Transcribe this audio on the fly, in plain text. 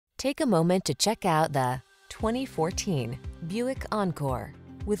Take a moment to check out the 2014 Buick Encore.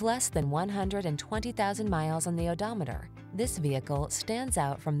 With less than 120,000 miles on the odometer, this vehicle stands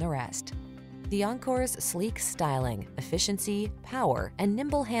out from the rest. The Encore's sleek styling, efficiency, power, and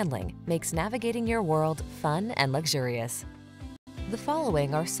nimble handling makes navigating your world fun and luxurious. The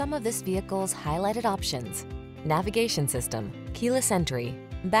following are some of this vehicle's highlighted options: navigation system, keyless entry,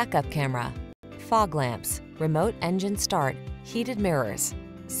 backup camera, fog lamps, remote engine start, heated mirrors,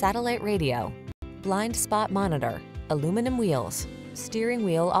 satellite radio, blind spot monitor, aluminum wheels, steering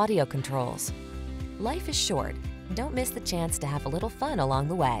wheel audio controls. Life is short. Don't miss the chance to have a little fun along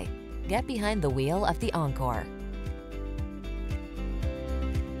the way. Get behind the wheel of the Encore.